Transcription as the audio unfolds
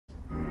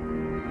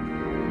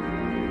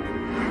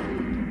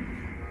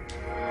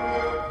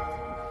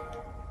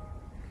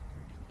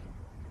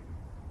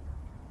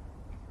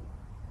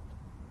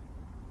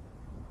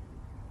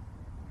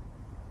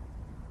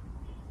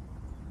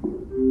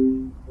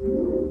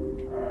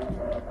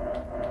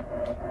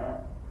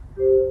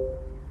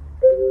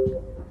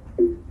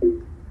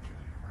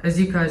As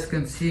you guys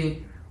can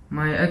see,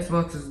 my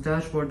Xbox's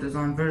dashboard is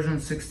on version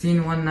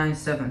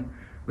 16.197,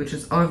 which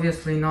is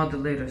obviously not the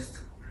latest.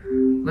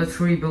 Let's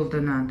rebuild the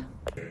NAND.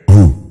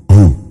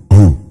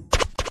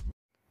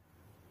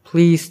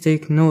 Please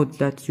take note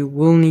that you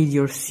will need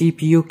your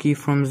CPU key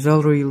from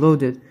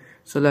XELL-RELOADED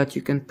so that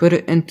you can put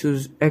it into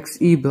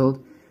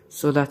XEbuild,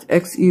 so that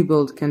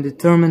XEbuild can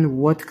determine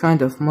what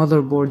kind of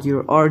motherboard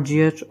your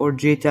RGH or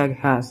JTAG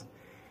has.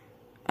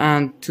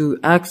 And to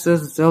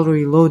access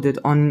XELL-RELOADED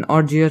on an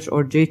RGH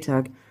or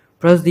JTAG,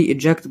 press the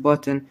eject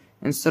button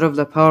instead of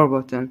the power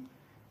button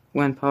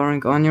when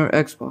powering on your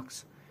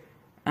Xbox,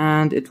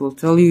 and it will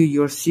tell you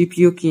your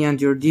CPU key and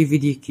your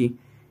DVD key.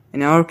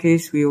 In our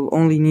case, we will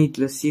only need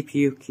the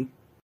CPU key.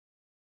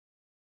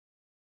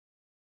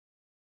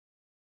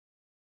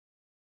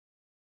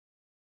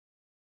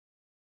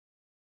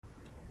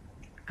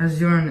 As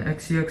you're in the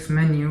XEX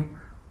menu,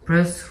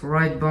 press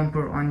right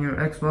bumper on your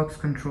Xbox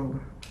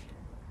controller.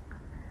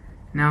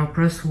 Now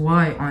press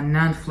Y on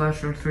NAND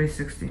Flasher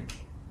 360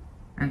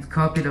 and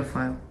copy the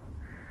file.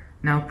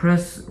 Now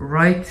press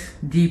right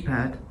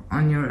D-pad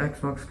on your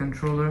Xbox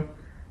controller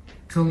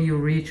till you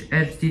reach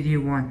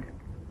HDD1.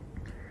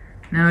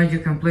 Now you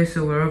can place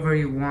it wherever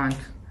you want,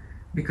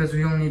 because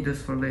we'll need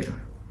this for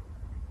later.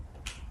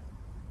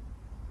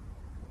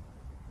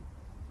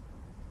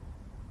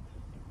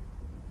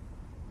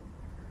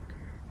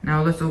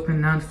 Now let's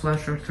open NAND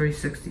Flasher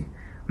 360.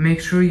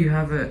 Make sure you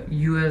have a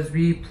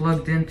USB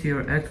plugged into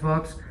your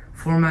Xbox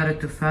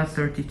formatted to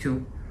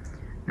FAT32.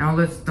 Now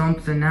let's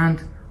dump the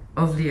NAND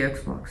of the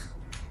Xbox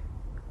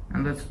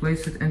and let's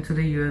place it into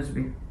the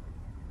USB.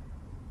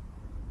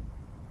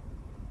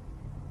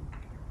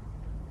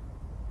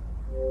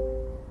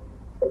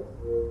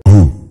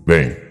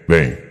 Bang,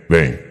 bang,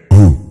 bang,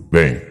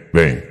 bang,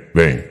 bang,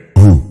 bang,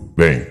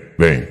 bang,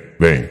 bang,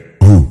 bang.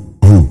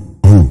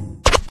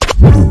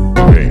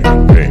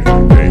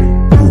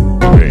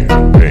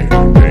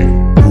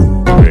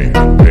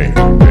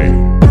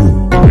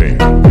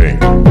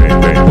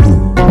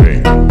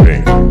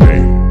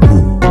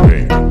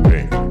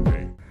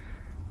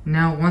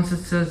 Now once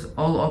it says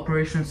all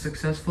operations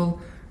successful,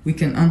 we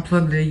can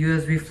unplug the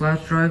USB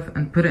flash drive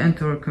and put it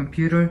into our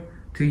computer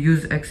to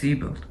use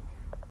XEbuild.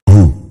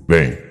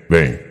 Bang,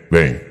 bang,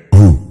 bang,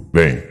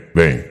 bang,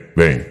 bang,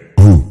 bang,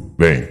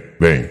 bang,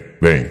 bang,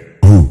 bang.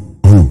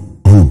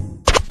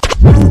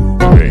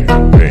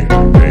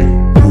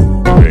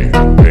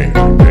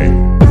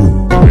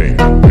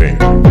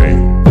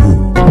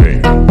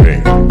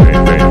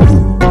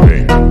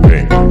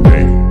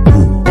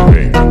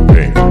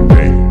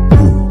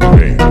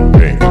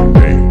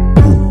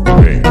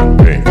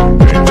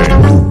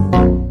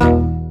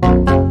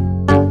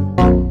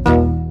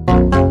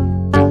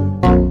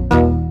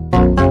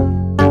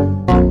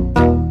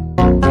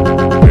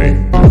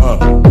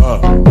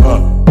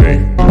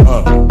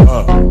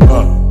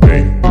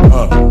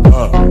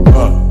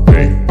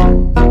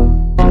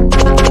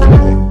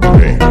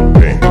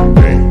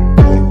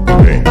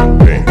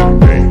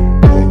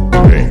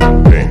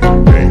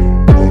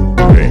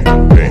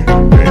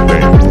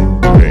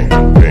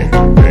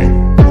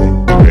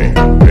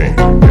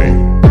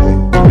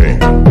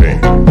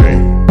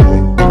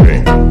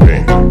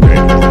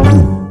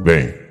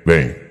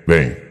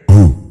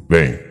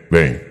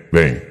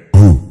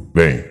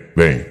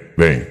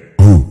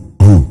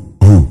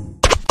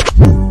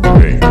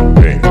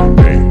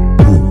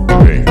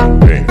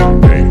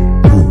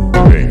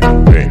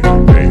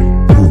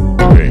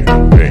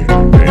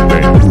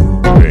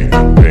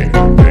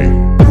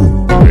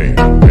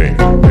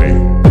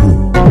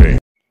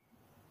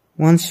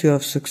 Once you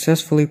have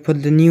successfully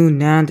put the new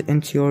NAND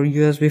into your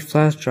USB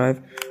flash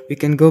drive, we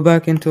can go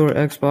back into our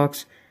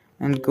Xbox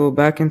and go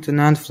back into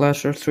NAND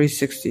Flasher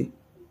 360.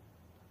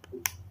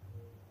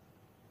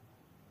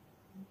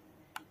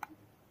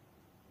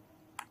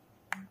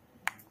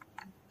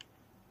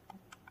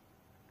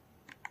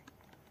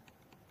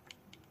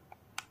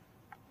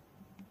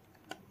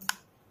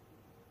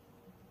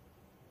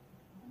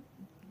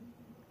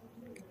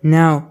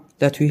 Now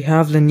that we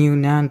have the new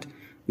NAND,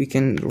 we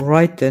can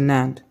write the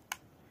NAND.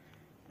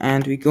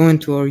 And we go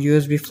into our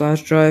USB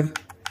flash drive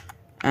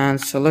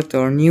and select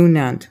our new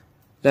NAND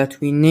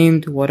that we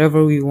named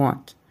whatever we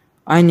want.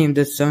 I named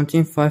it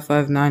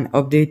 17559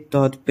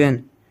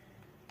 update.bin.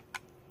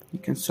 You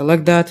can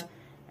select that,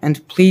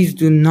 and please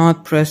do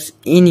not press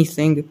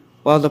anything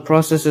while the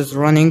process is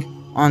running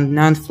on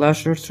NAND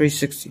Flasher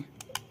 360.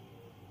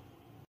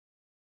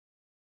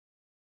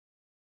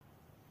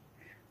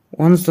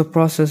 Once the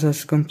process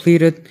has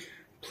completed,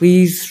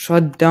 please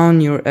shut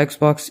down your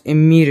Xbox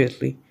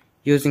immediately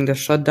using the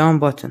shutdown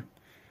button.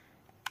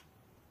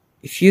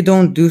 If you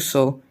don't do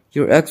so,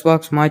 your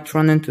Xbox might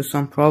run into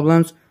some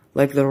problems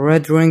like the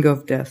red ring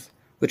of death,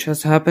 which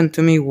has happened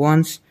to me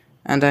once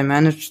and I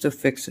managed to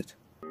fix it.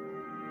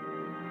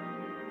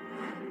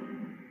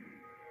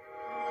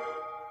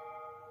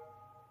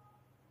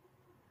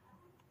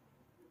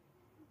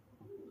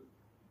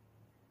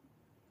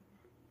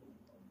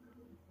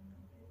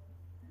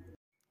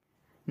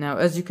 Now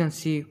as you can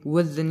see,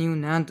 with the new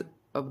NAND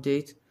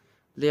update,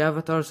 the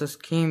avatars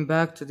just came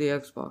back to the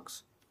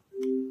Xbox.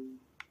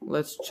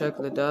 Let's check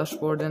the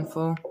dashboard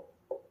info.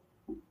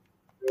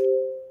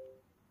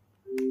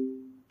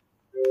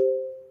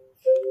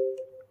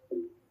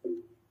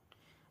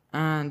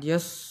 And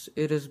yes,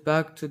 it is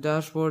back to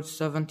dashboard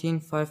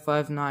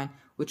 17559,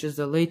 which is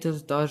the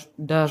latest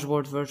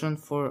dashboard version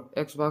for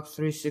Xbox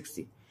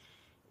 360.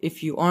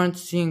 If you aren't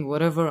seeing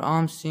whatever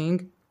I'm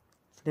seeing,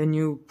 then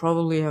you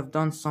probably have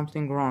done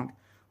something wrong.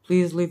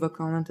 Please leave a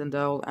comment and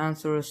I will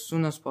answer as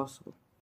soon as possible.